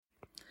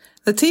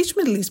The Teach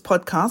Middle East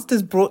podcast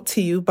is brought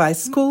to you by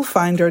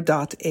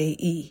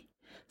schoolfinder.ae.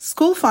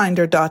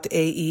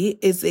 Schoolfinder.ae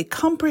is a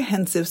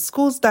comprehensive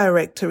schools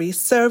directory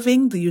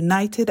serving the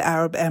United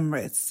Arab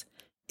Emirates.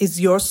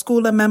 Is your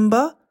school a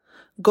member?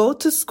 Go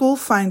to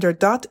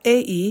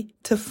schoolfinder.ae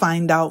to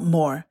find out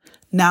more.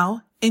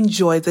 Now,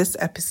 enjoy this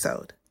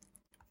episode.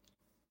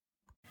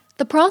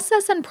 The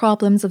process and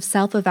problems of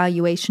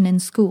self-evaluation in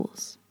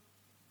schools.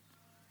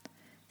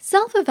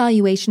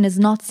 Self-evaluation is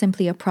not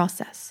simply a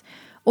process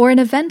or an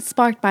event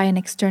sparked by an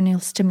external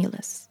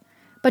stimulus,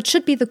 but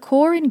should be the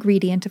core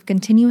ingredient of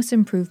continuous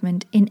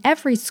improvement in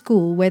every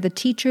school where the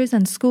teachers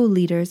and school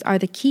leaders are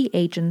the key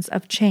agents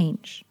of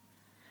change.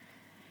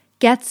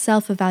 Get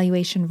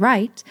self-evaluation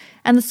right,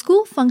 and the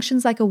school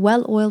functions like a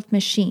well-oiled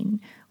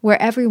machine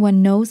where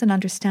everyone knows and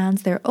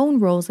understands their own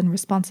roles and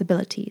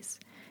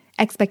responsibilities.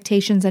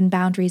 Expectations and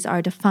boundaries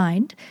are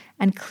defined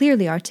and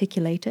clearly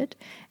articulated,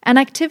 and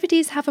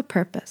activities have a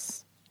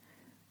purpose.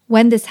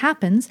 When this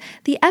happens,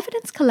 the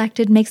evidence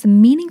collected makes a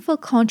meaningful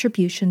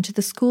contribution to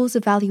the school's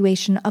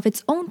evaluation of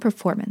its own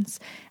performance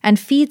and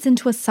feeds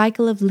into a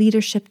cycle of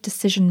leadership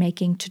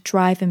decision-making to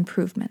drive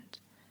improvement.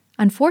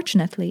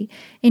 Unfortunately,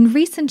 in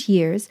recent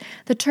years,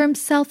 the term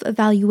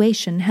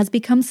self-evaluation has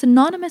become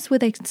synonymous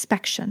with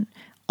inspection,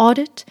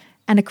 audit,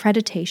 and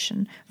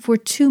accreditation for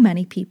too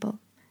many people.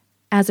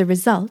 As a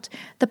result,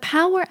 the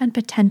power and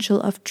potential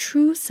of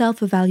true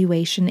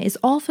self-evaluation is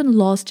often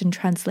lost in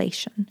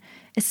translation,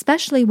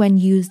 especially when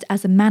used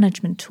as a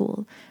management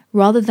tool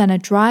rather than a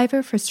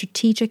driver for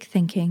strategic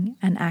thinking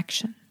and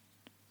action.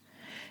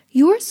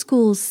 Your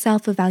school's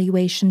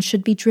self-evaluation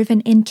should be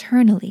driven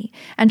internally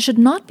and should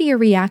not be a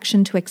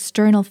reaction to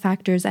external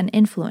factors and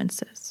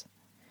influences.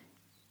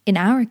 In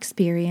our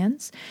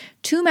experience,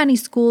 too many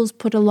schools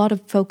put a lot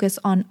of focus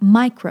on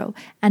micro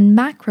and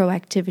macro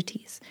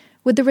activities,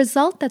 with the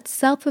result that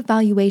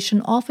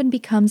self-evaluation often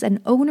becomes an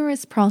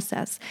onerous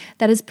process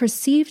that is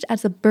perceived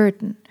as a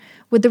burden,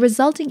 with the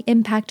resulting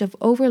impact of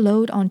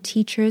overload on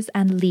teachers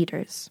and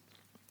leaders.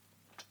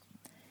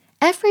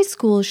 Every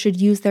school should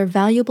use their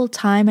valuable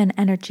time and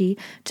energy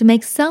to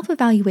make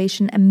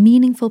self-evaluation a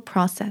meaningful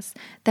process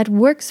that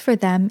works for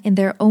them in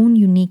their own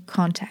unique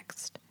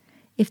context.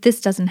 If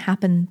this doesn't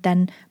happen,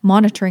 then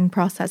monitoring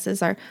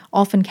processes are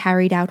often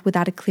carried out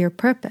without a clear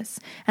purpose,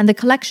 and the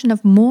collection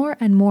of more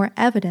and more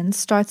evidence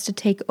starts to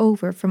take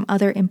over from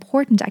other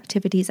important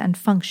activities and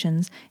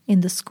functions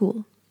in the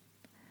school.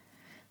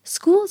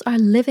 Schools are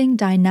living,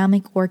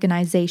 dynamic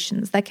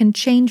organizations that can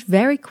change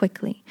very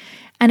quickly,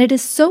 and it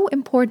is so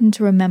important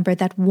to remember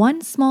that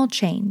one small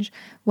change,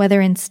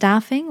 whether in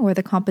staffing or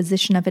the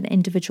composition of an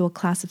individual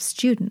class of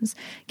students,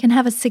 can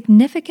have a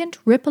significant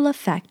ripple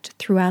effect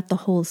throughout the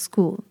whole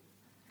school.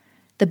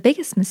 The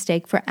biggest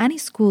mistake for any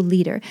school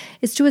leader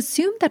is to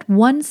assume that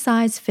one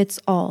size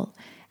fits all,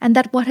 and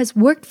that what has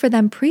worked for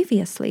them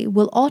previously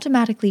will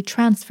automatically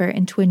transfer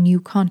into a new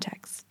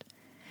context.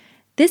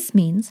 This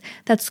means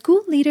that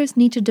school leaders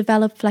need to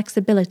develop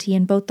flexibility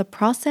in both the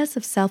process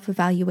of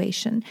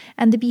self-evaluation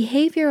and the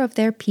behavior of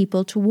their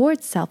people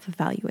towards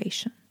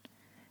self-evaluation.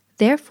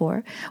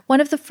 Therefore, one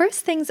of the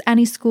first things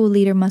any school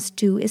leader must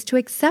do is to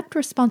accept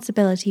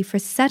responsibility for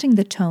setting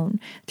the tone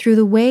through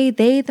the way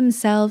they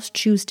themselves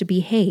choose to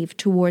behave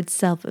towards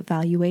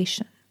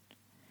self-evaluation.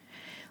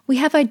 We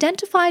have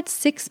identified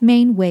 6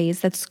 main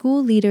ways that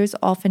school leaders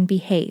often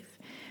behave.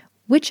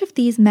 Which of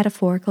these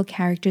metaphorical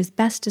characters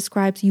best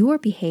describes your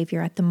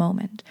behavior at the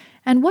moment,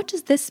 and what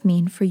does this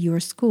mean for your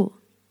school?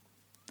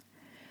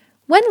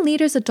 When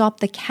leaders adopt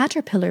the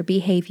caterpillar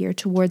behavior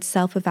towards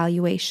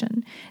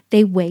self-evaluation,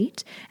 they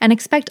wait and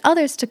expect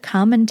others to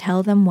come and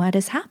tell them what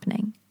is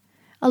happening.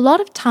 A lot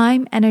of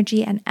time,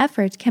 energy, and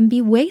effort can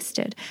be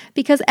wasted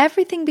because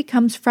everything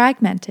becomes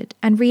fragmented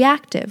and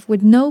reactive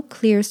with no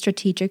clear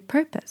strategic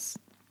purpose.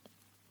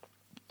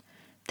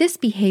 This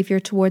behavior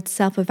towards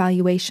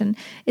self-evaluation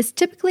is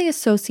typically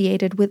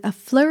associated with a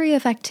flurry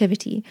of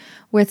activity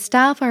where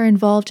staff are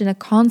involved in a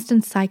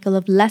constant cycle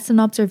of lesson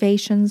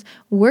observations,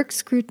 work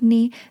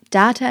scrutiny,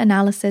 data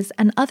analysis,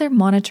 and other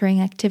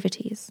monitoring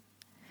activities.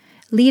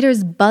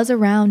 Leaders buzz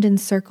around in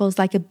circles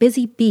like a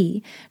busy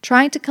bee,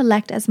 trying to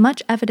collect as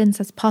much evidence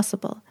as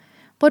possible.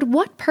 But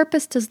what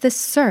purpose does this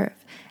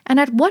serve, and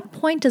at what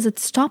point does it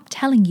stop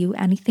telling you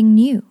anything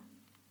new?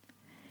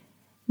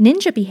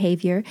 Ninja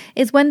behavior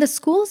is when the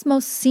school's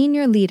most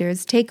senior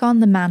leaders take on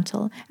the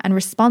mantle and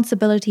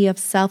responsibility of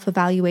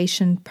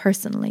self-evaluation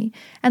personally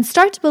and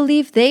start to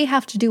believe they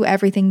have to do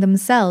everything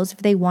themselves if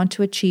they want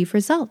to achieve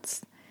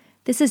results.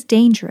 This is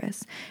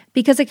dangerous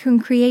because it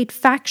can create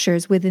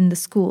fractures within the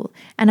school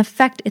and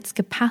affect its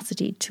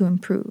capacity to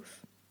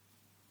improve.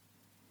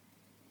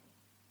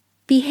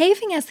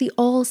 Behaving as the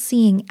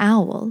all-seeing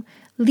owl,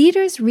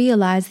 leaders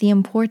realize the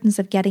importance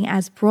of getting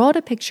as broad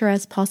a picture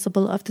as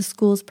possible of the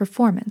school's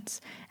performance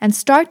and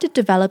start to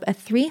develop a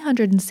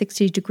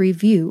 360-degree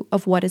view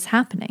of what is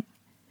happening.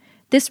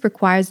 This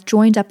requires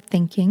joined-up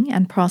thinking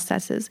and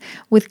processes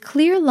with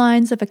clear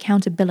lines of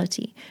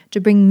accountability to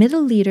bring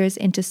middle leaders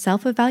into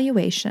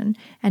self-evaluation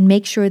and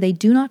make sure they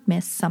do not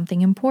miss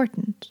something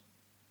important.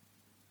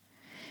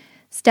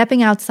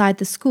 Stepping outside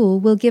the school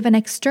will give an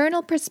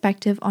external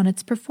perspective on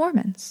its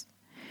performance.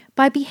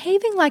 By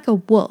behaving like a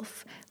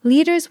wolf,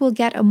 leaders will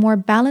get a more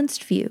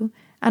balanced view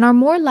and are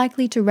more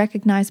likely to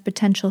recognize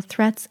potential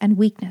threats and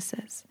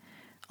weaknesses,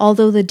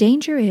 although the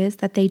danger is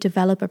that they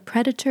develop a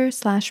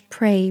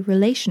predator/prey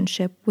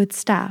relationship with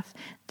staff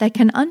that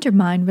can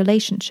undermine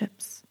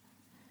relationships.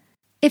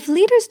 If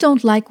leaders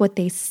don't like what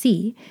they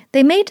see,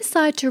 they may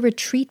decide to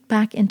retreat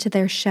back into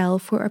their shell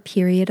for a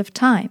period of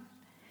time.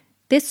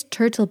 This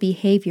turtle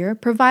behavior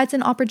provides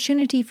an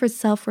opportunity for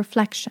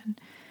self-reflection,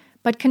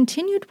 but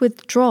continued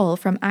withdrawal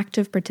from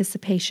active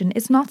participation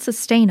is not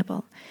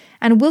sustainable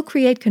and will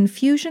create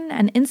confusion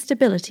and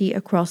instability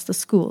across the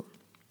school.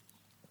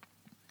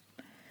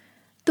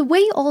 The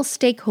way all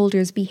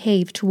stakeholders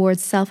behave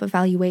towards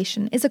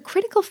self-evaluation is a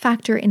critical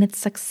factor in its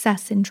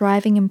success in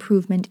driving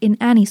improvement in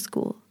any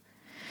school.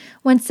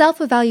 When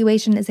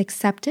self-evaluation is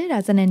accepted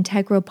as an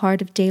integral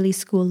part of daily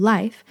school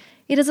life,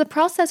 it is a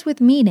process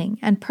with meaning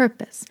and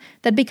purpose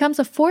that becomes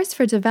a force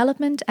for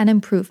development and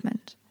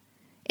improvement.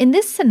 In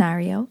this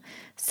scenario,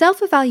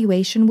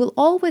 self-evaluation will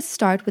always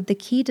start with the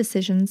key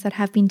decisions that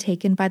have been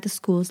taken by the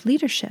school's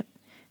leadership,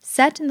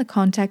 set in the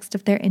context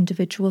of their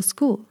individual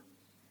school.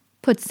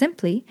 Put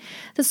simply,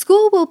 the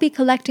school will be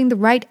collecting the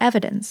right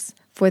evidence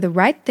for the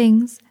right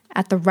things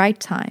at the right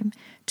time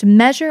to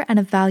measure and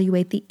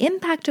evaluate the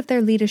impact of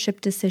their leadership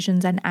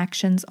decisions and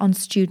actions on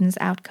students'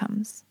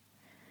 outcomes.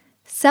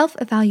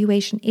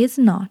 Self-evaluation is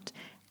not,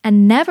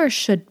 and never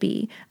should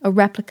be, a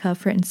replica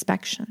for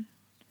inspection.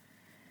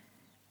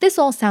 This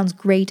all sounds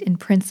great in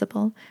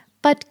principle,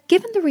 but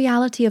given the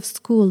reality of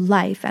school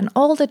life and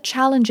all the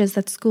challenges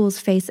that schools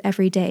face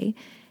every day,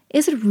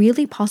 is it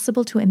really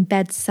possible to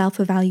embed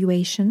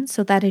self-evaluation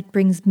so that it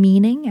brings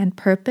meaning and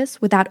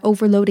purpose without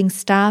overloading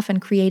staff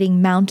and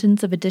creating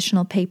mountains of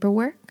additional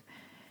paperwork?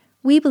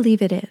 We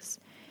believe it is,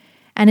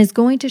 and is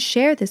going to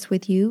share this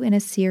with you in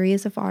a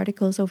series of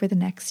articles over the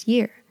next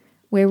year,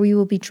 where we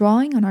will be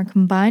drawing on our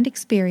combined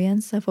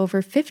experience of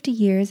over 50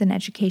 years in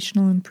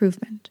educational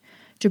improvement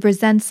to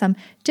present some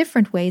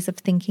different ways of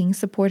thinking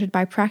supported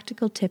by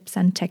practical tips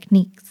and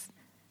techniques.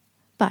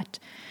 But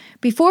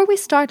before we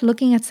start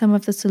looking at some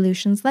of the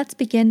solutions, let's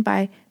begin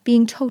by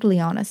being totally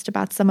honest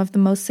about some of the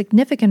most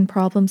significant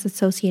problems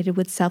associated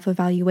with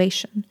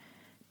self-evaluation,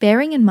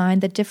 bearing in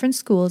mind that different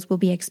schools will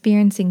be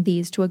experiencing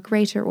these to a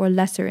greater or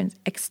lesser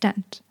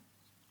extent.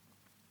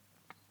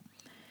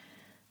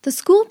 The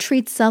school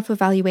treats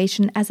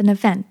self-evaluation as an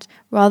event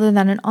rather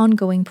than an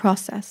ongoing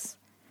process.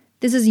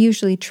 This is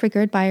usually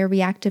triggered by a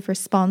reactive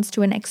response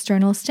to an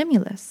external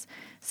stimulus,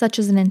 such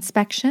as an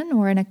inspection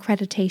or an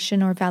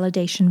accreditation or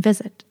validation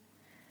visit.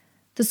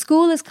 The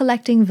school is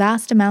collecting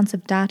vast amounts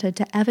of data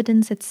to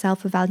evidence its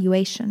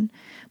self-evaluation,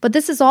 but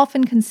this is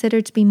often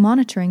considered to be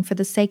monitoring for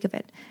the sake of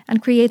it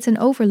and creates an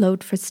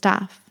overload for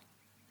staff.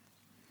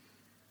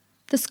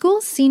 The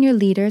school's senior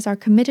leaders are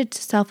committed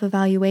to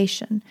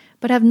self-evaluation,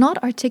 but have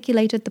not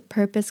articulated the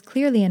purpose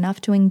clearly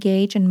enough to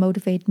engage and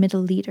motivate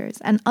middle leaders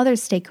and other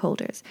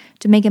stakeholders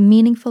to make a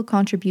meaningful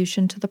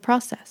contribution to the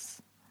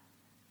process.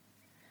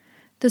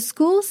 The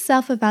school's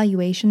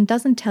self-evaluation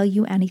doesn't tell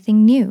you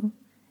anything new.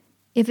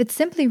 If it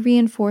simply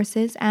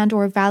reinforces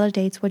and/or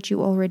validates what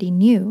you already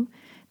knew,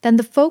 then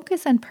the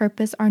focus and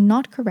purpose are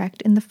not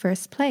correct in the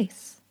first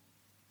place.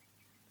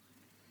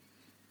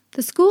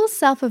 The school's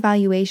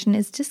self-evaluation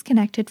is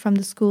disconnected from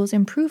the school's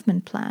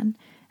improvement plan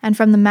and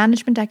from the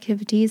management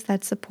activities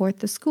that support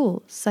the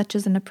school, such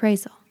as an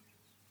appraisal.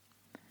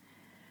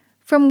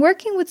 From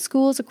working with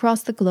schools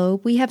across the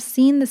globe, we have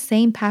seen the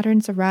same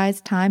patterns arise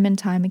time and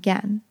time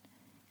again.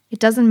 It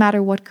doesn't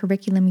matter what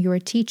curriculum you are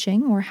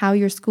teaching or how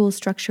your school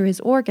structure is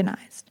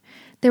organized.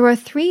 There are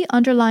 3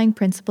 underlying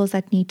principles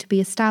that need to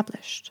be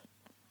established.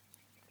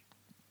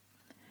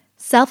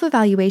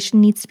 Self-evaluation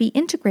needs to be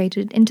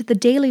integrated into the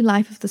daily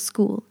life of the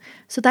school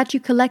so that you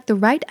collect the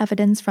right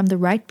evidence from the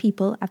right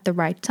people at the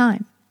right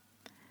time.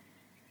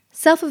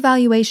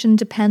 Self-evaluation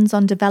depends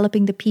on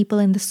developing the people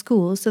in the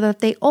school so that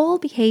they all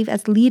behave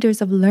as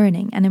leaders of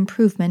learning and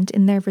improvement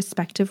in their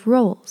respective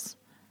roles.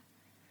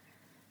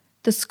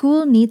 The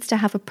school needs to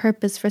have a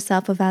purpose for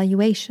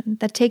self-evaluation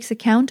that takes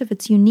account of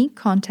its unique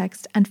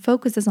context and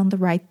focuses on the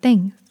right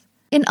things.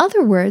 In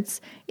other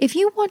words, if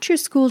you want your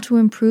school to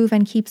improve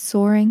and keep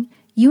soaring,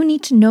 you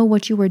need to know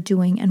what you are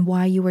doing and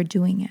why you are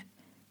doing it.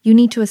 You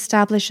need to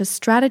establish a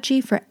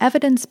strategy for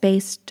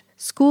evidence-based,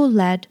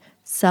 school-led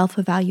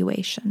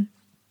self-evaluation.